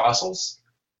find fossils.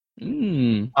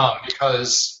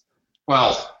 Because,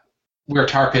 well, where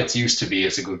tar pits used to be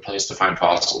is a good place to find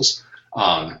fossils.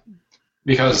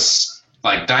 Because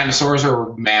dinosaurs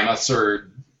or mammoths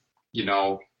or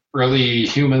early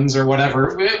humans or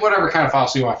whatever kind of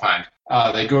fossil you want to find,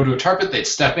 they'd go to a tar pit, they'd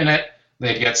step in it,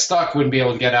 they'd get stuck, wouldn't be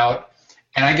able to get out,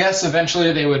 and I guess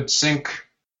eventually they would sink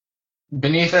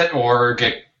beneath it or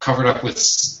get covered up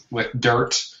with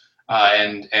dirt,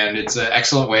 and it's an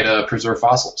excellent way to preserve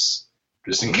fossils.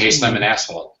 Just encase them in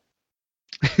asphalt.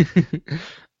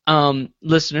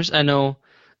 Listeners, I know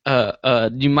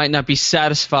you might not be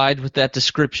satisfied with that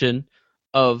description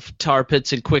of tar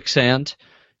pits and quicksand.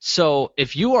 So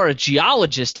if you are a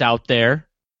geologist out there,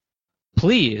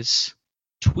 please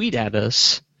tweet at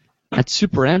us at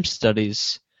Super M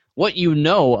Studies what you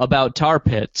know about tar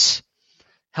pits.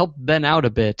 Help Ben out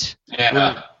a bit.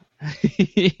 Yeah.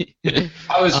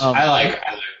 I was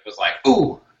like,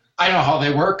 ooh, I know how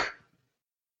they work.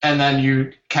 And then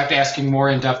you kept asking more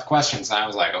in-depth questions, and I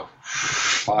was like, oh,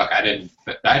 fuck, I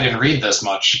didn't read this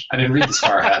much. I didn't read this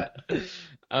far ahead.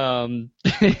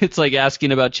 It's like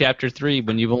asking about Chapter 3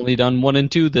 when you've only done 1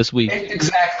 and 2 this week.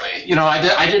 Exactly.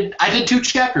 I did 2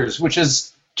 chapters, which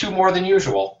is 2 more than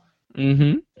usual.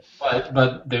 Mm-hmm.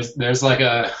 But there's let's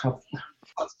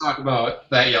talk about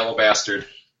that yellow bastard.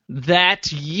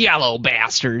 That yellow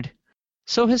bastard.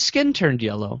 So his skin turned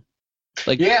yellow.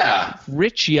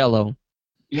 Rich yellow.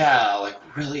 Yeah,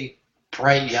 really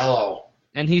bright yellow.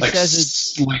 And he says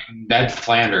it's like Ned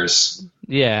Flanders.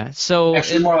 Yeah, so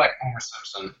actually more like Homer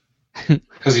Simpson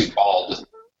because he's bald.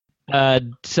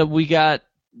 So we got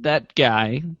that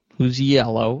guy who's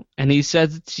yellow, and he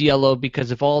says it's yellow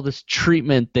because of all this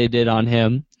treatment they did on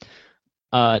him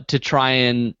to try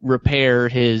and repair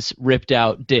his ripped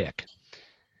out dick.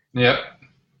 Yep.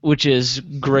 Which is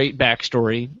great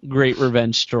backstory, great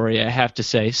revenge story, I have to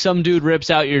say. Some dude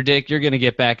rips out your dick, you're going to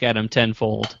get back at him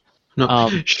tenfold. No,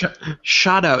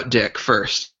 shot out dick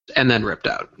first, and then ripped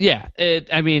out. Yeah,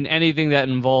 anything that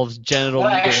involves genital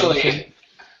mutilation.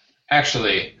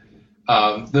 Actually,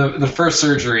 the first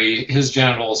surgery, his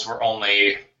genitals were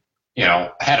only,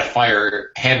 had a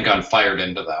handgun fired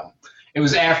into them. It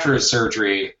was after his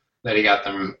surgery that he got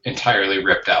them entirely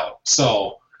ripped out.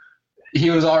 So he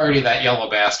was already that yellow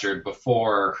bastard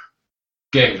before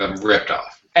getting them ripped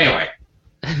off. Anyway.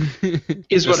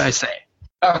 Is what I say.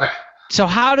 Okay. So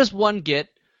how does one get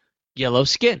yellow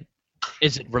skin?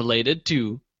 Is it related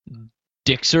to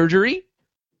dick surgery?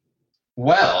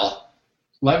 Well,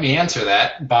 let me answer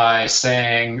that by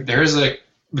saying there's a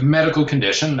medical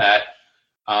condition that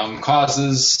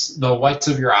causes the whites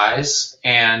of your eyes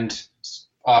and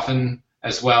often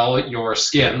as well your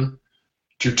skin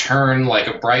to turn like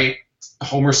a bright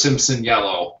Homer Simpson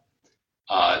yellow.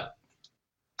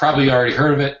 Probably already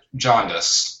heard of it,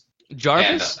 jaundice.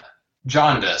 Jarvis? And,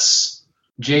 jaundice.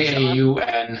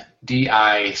 Jaundice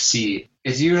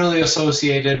is usually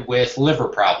associated with liver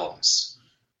problems.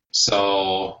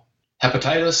 So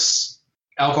hepatitis,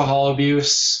 alcohol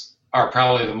abuse are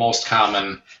probably the most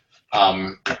common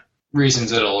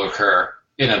reasons it'll occur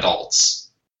in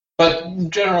adults. But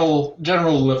general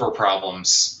liver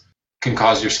problems can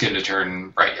cause your skin to turn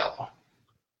bright yellow.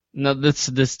 No,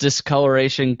 this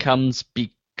discoloration comes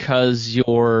because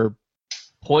you're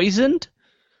poisoned?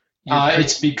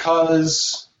 It's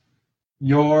because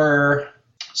your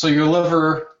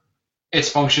liver, its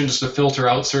function is to filter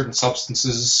out certain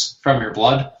substances from your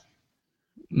blood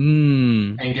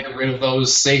and get rid of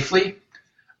those safely.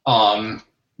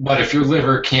 But if your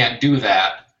liver can't do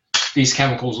that, these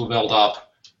chemicals will build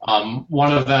up.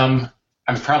 One of them,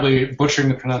 I'm probably butchering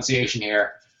the pronunciation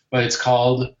here, but it's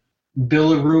called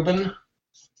bilirubin,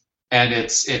 and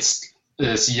it's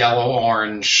this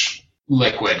yellow-orange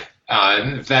liquid.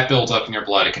 And if that builds up in your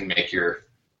blood, it can make your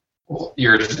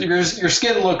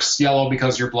skin looks yellow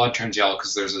because your blood turns yellow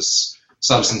because there's this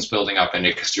substance building up in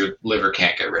it because your liver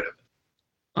can't get rid of it.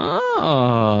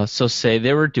 Oh, so say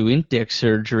they were doing dick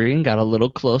surgery and got a little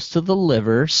close to the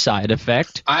liver, side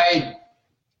effect. I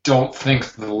don't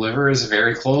think the liver is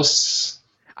very close.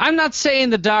 I'm not saying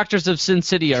the doctors of Sin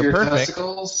City are to your perfect.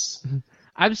 Testicles.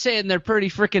 I'm saying they're pretty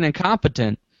freaking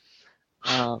incompetent.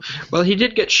 Well, he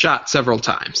did get shot several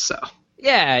times, so.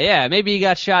 Yeah, maybe he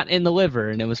got shot in the liver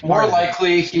and it was More part of it.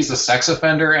 likely he's a sex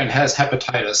offender and has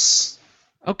hepatitis.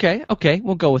 Okay,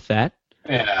 we'll go with that.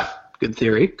 Yeah. Good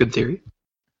theory.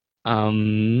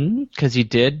 Because he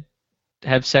did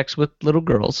have sex with little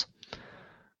girls.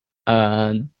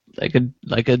 Like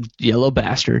a yellow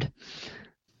bastard.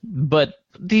 But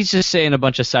he's just saying a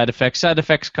bunch of side effects. Side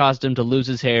effects caused him to lose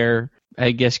his hair,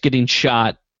 I guess getting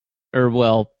shot,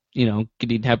 or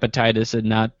getting hepatitis and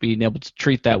not being able to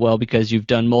treat that well because you've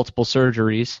done multiple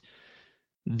surgeries,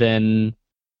 then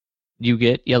you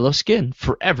get yellow skin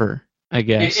forever, I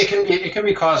guess. It can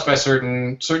be caused by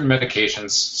certain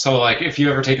medications. So like if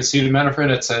you ever take acetaminophen,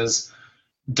 it says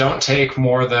don't take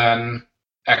more than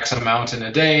X amount in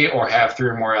a day or have 3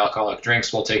 or more alcoholic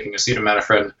drinks while taking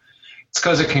acetaminophen. It's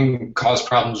because it can cause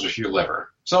problems with your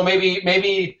liver. So maybe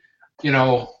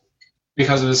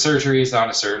because of his surgery, he's on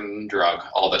a certain drug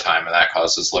all the time, and that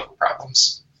causes liver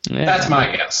problems. Yeah. That's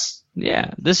my guess.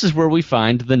 Yeah, this is where we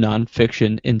find the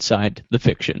nonfiction inside the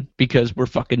fiction, because we're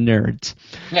fucking nerds.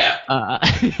 Yeah.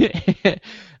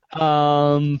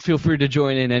 Feel free to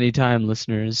join in anytime,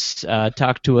 listeners.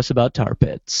 Talk to us about tar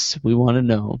pits. We want to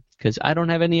know, because I don't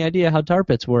have any idea how tar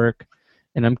pits work,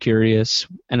 and I'm curious,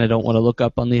 and I don't want to look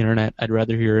up on the internet. I'd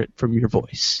rather hear it from your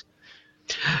voice.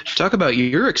 Talk about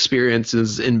your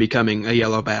experiences in becoming a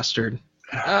yellow bastard.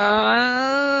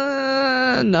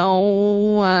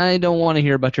 No, I don't want to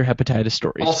hear about your hepatitis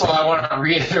stories. Also, I want to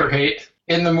reiterate,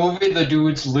 in the movie, the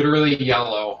dude's literally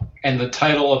yellow, and the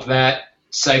title of that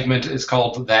segment is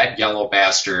called That Yellow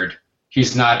Bastard.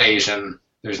 He's not Asian.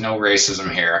 There's no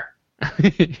racism here.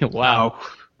 Wow.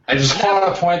 I just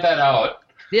want to point that out.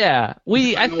 Yeah,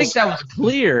 I think that was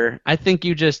clear. I think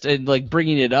you just,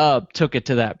 bringing it up, took it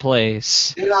to that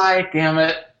place. Did I? Damn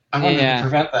it. I wanted to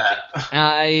prevent that.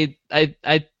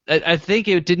 I think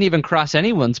it didn't even cross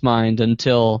anyone's mind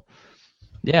until,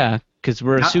 because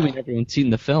we're assuming everyone's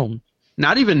seen the film.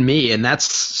 Not even me, and that's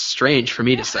strange for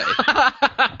me to say.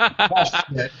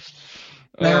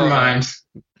 Never mind.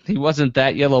 He wasn't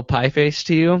that yellow pie face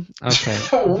to you? Okay.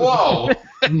 Whoa.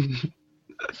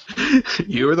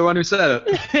 You were the one who said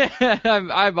it.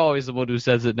 I'm always the one who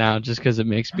says it now, just because it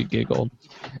makes me giggle.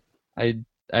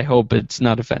 I hope it's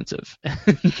not offensive. I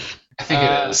think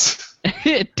it is.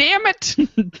 Damn it!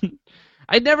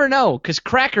 I'd never know, because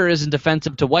cracker isn't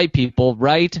offensive to white people,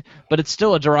 right? But it's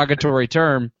still a derogatory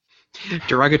term.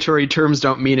 Derogatory terms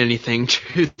don't mean anything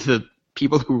to the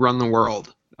people who run the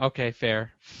world. Okay,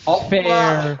 fair. Fair.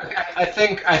 Well, I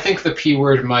think the P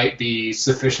word might be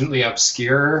sufficiently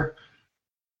obscure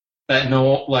that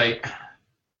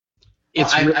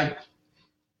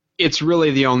it's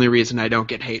really the only reason I don't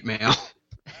get hate mail.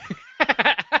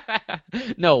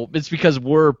 No, it's because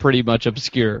we're pretty much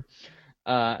obscure.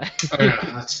 That's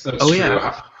Oh, true.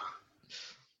 yeah.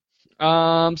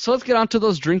 So let's get on to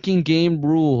those drinking game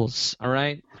rules. All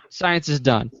right, science is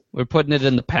done. We're putting it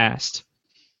in the past.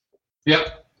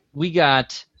 Yep. We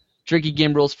got drinking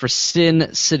game rules for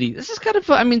Sin City. This is kind of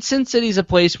fun. I mean, Sin City is a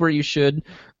place where you should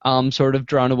sort of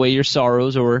drown away your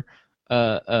sorrows, or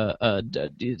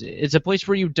it's a place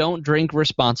where you don't drink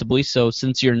responsibly. So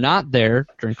since you're not there,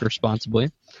 drink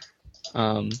responsibly.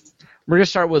 We're gonna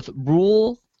start with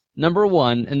rule number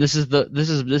 1, and this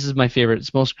is my favorite.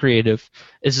 It's most creative.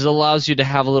 This allows you to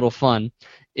have a little fun.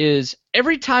 Is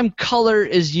every time color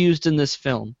is used in this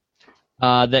film,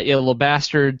 that yellow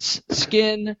bastard's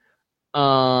skin,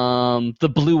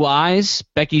 the blue eyes,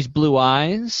 Becky's blue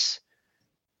eyes.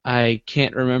 I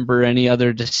can't remember any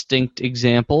other distinct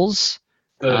examples.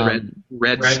 The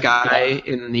Red red sky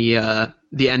in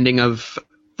the ending of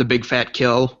The Big Fat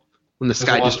Kill when the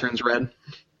sky just turns red.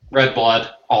 red blood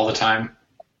all the time.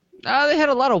 They had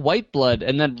a lot of white blood,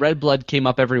 and then red blood came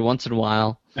up every once in a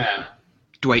while. Yeah.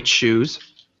 Dwight's shoes.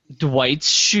 Dwight's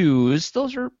shoes.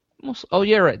 Those are most. Oh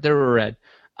yeah, right. They were red.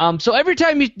 So every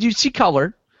time you see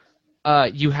color,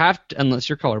 you have to, unless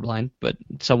you're colorblind, but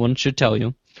someone should tell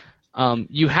you,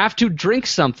 you have to drink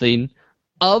something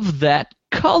of that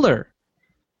color.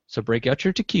 So break out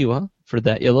your tequila for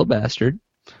that yellow bastard,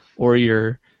 or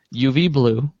your UV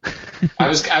blue. I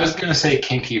was gonna say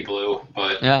kinky blue,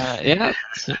 but Yeah.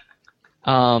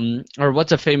 Or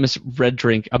what's a famous red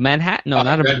drink? A Manhattan? No,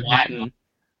 not a red Manhattan.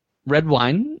 Red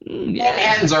wine? Yeah.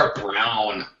 Manhattans are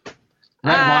brown.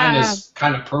 Red wine is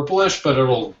kind of purplish, but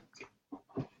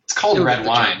it's called red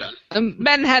wine.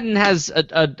 Manhattan has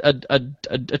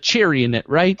a cherry in it,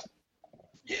 right?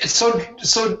 So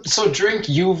drink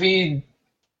UV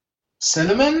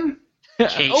cinnamon?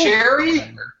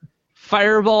 Cherry?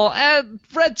 Fireball.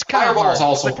 Red's kind of Fireball's hard,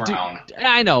 also but brown.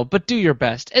 I know, but do your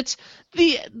best. It's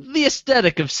the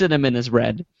aesthetic of cinnamon is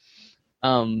red,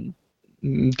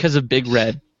 because of Big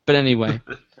Red. But anyway,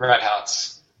 Red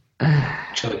Hots.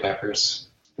 Chili peppers.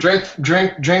 Drink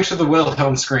to the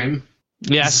Wilhelm scream.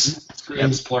 yes.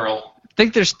 Screams plural. I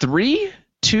think there's 3,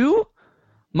 2.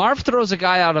 Marv throws a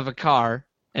guy out of a car,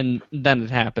 and then it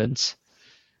happens.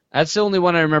 That's the only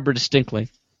one I remember distinctly,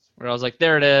 where I was like,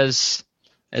 "There it is.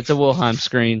 It's a Wilhelm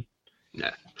scream."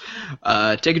 Yeah.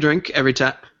 Take a drink every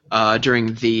time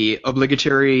during the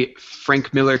obligatory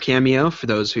Frank Miller cameo. For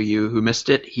those of you who missed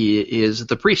it, he is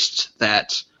the priest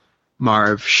that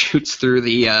Marv shoots through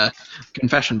the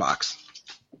confession box.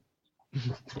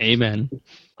 Amen.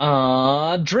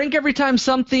 Drink every time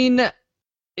something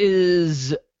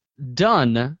is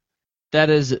done that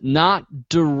is not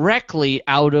directly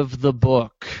out of the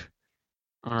book.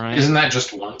 All right. Isn't that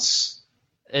just once?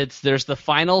 There's the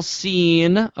final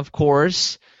scene, of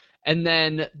course, and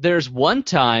then there's one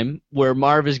time where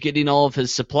Marv is getting all of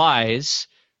his supplies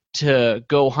to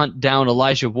go hunt down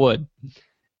Elijah Wood,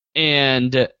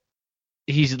 and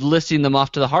he's listing them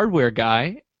off to the hardware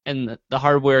guy, and the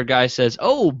hardware guy says,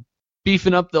 "Oh,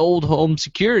 beefing up the old home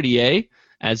security, eh?"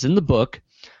 As in the book,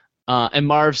 and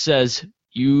Marv says,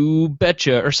 "You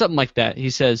betcha," or something like that. He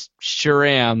says, "Sure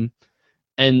am,"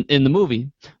 and in the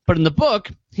movie, but in the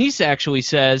book, he actually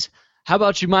says, "How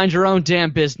about you mind your own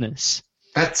damn business?"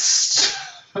 That's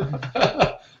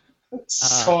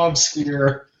so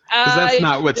obscure. Because that's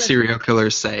not what serial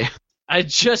killers say. I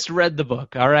just read the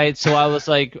book, all right? So I was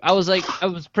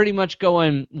pretty much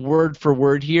going word for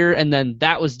word here, and then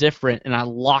that was different, and I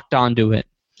locked onto it.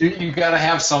 You gotta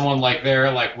have someone like there,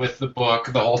 like with the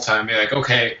book the whole time. Be like,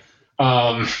 okay,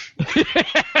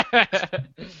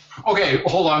 okay,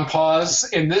 hold on, pause.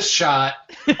 In this shot,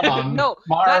 No,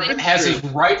 Marv that is has true. his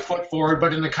right foot forward,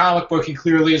 but in the comic book, he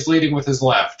clearly is leading with his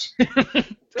left.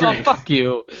 Oh, fuck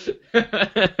you.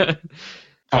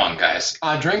 Come on, guys.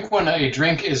 Drink when a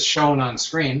drink is shown on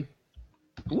screen.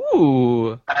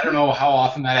 Ooh, I don't know how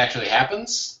often that actually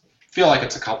happens. I feel like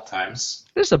it's a couple times.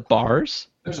 there's a bars.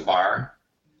 There's a bar.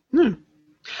 Hmm.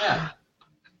 Yeah.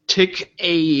 Take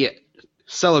a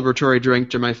celebratory drink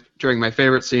during my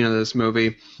favorite scene of this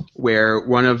movie, where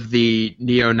one of the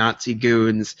neo-Nazi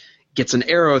goons gets an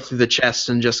arrow through the chest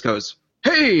and just goes,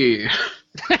 "Hey!"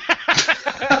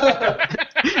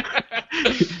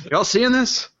 Y'all seeing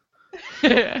this?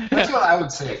 That's what I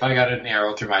would say if I got an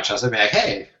arrow through my chest. I'd be like,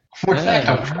 hey, where'd that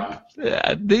come from?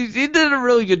 Yeah, he did a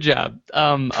really good job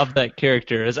of that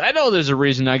character. As I know there's a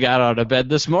reason I got out of bed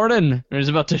this morning. I was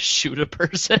about to shoot a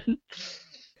person.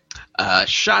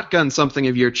 Shotgun something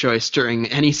of your choice during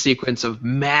any sequence of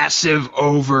massive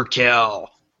overkill.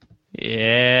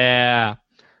 Yeah.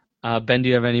 Ben, do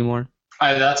you have any more?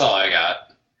 That's all I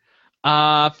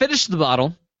got. Finish the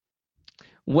bottle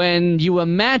when you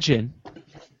imagine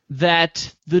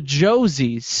that the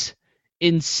Josies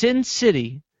in Sin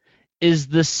City is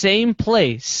the same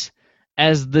place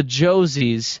as the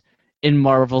Josies in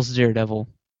Marvel's Daredevil?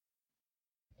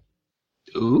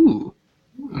 Ooh.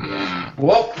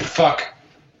 Whoop, fuck,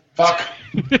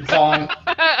 falling.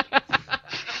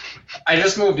 I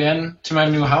just moved in to my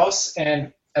new house,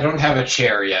 and I don't have a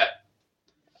chair yet.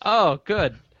 Oh,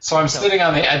 good. So I'm sitting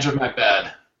on the edge of my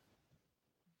bed,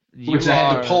 which I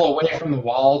had to pull away from the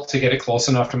wall to get it close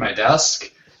enough to my desk.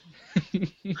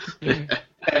 And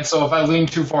so if I lean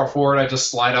too far forward, I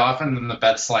just slide off, and then the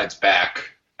bed slides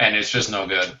back, and it's just no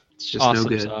good. It's just Awesome no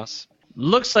good. sauce.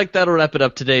 Looks like that'll wrap it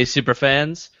up today,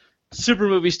 superfans. Super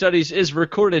Movie Studies is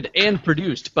recorded and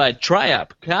produced by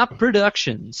Triop Cop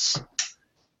Productions.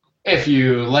 If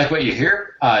you like what you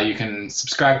hear, you can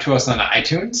subscribe to us on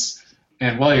iTunes.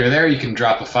 And while you're there, you can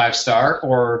drop a 5-star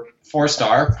or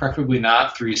 4-star, preferably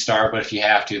not 3-star, but if you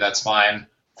have to, that's fine.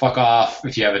 Fuck off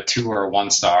if you have a 2 or a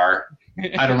 1-star.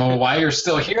 I don't know why you're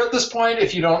still here at this point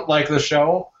if you don't like the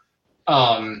show.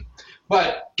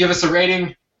 But give us a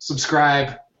rating,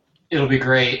 subscribe. It'll be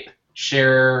great.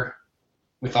 Share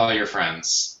with all your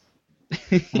friends.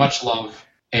 Much love.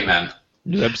 Amen.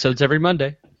 New episodes every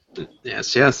Monday.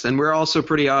 Yes. And we're also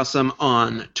pretty awesome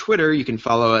on Twitter. You can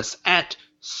follow us at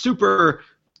Super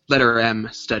letter M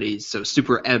Studies. So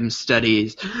Super M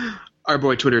Studies. Our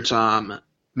boy Twitter Tom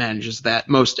manages that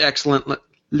most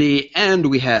excellently. And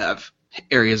we have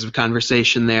areas of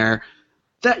conversation there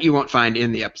that you won't find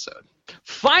in the episode.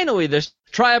 Finally, there's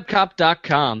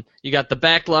TriopCop.com. You got the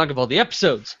backlog of all the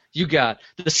episodes. You got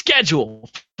the schedule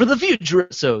for the future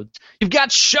episodes. You've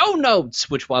got show notes,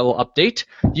 which I will update.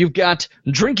 You've got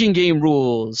drinking game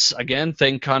rules. Again,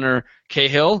 thank Connor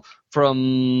Cahill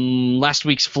from last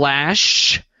week's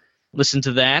Flash. Listen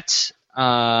to that.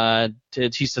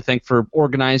 He's to thank for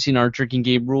organizing our drinking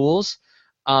game rules.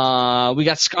 We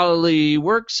got Scholarly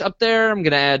Works up there. I'm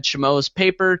going to add Shamo's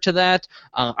paper to that.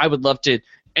 I would love to...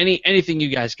 Anything you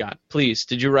guys got, please.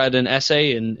 Did you write an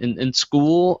essay in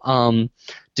school?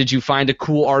 Did you find a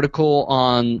cool article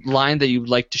online that you'd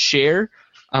like to share?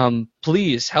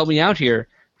 Please help me out here.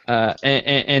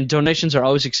 And donations are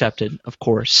always accepted, of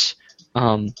course.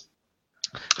 And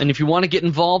if you want to get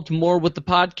involved more with the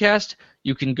podcast,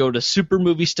 you can go to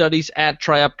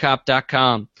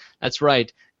supermoviestudies@triopcop.com. That's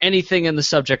right. Anything in the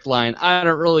subject line. I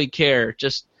don't really care.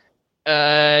 Just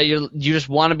you just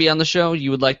want to be on the show.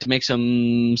 You would like to make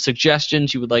some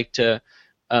suggestions. You would like to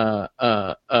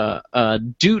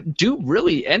do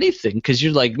really anything because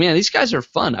you're like, man, these guys are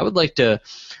fun. I would like to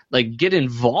get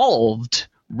involved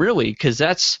really because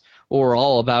that's what we're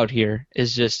all about here.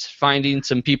 Is just finding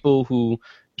some people who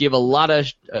give a lot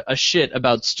of a shit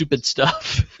about stupid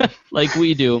stuff like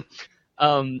we do.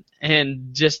 And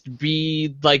just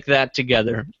be like that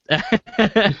together.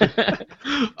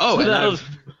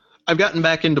 I've gotten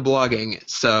back into blogging,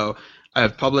 so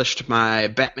I've published my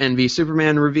Batman v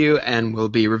Superman review, and we'll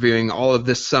be reviewing all of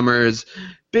this summer's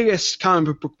biggest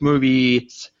comic book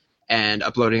movies and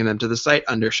uploading them to the site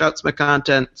under Shoutsma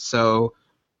content, so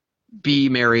be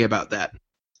merry about that.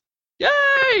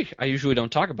 Yay! I usually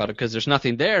don't talk about it because there's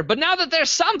nothing there, but now that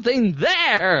there's something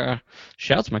there,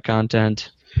 Shoutsma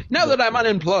content. Now that I'm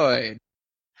unemployed.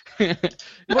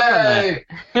 Hey!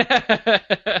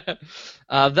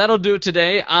 That'll do it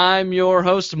today. I'm your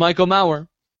host, Michael Maurer.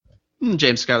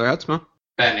 James Schuyler Hutzma.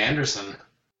 Ben Anderson.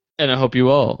 And I hope you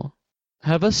all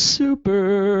have a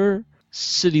super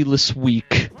cityless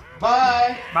week.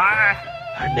 Bye. Bye.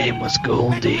 Her name was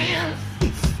Goldie. Ain't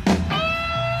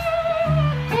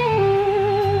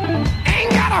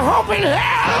got a hope in hell.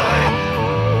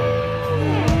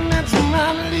 That's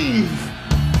my leave.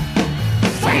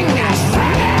 Fingers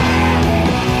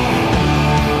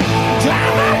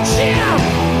down my chin.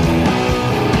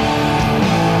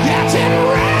 Getting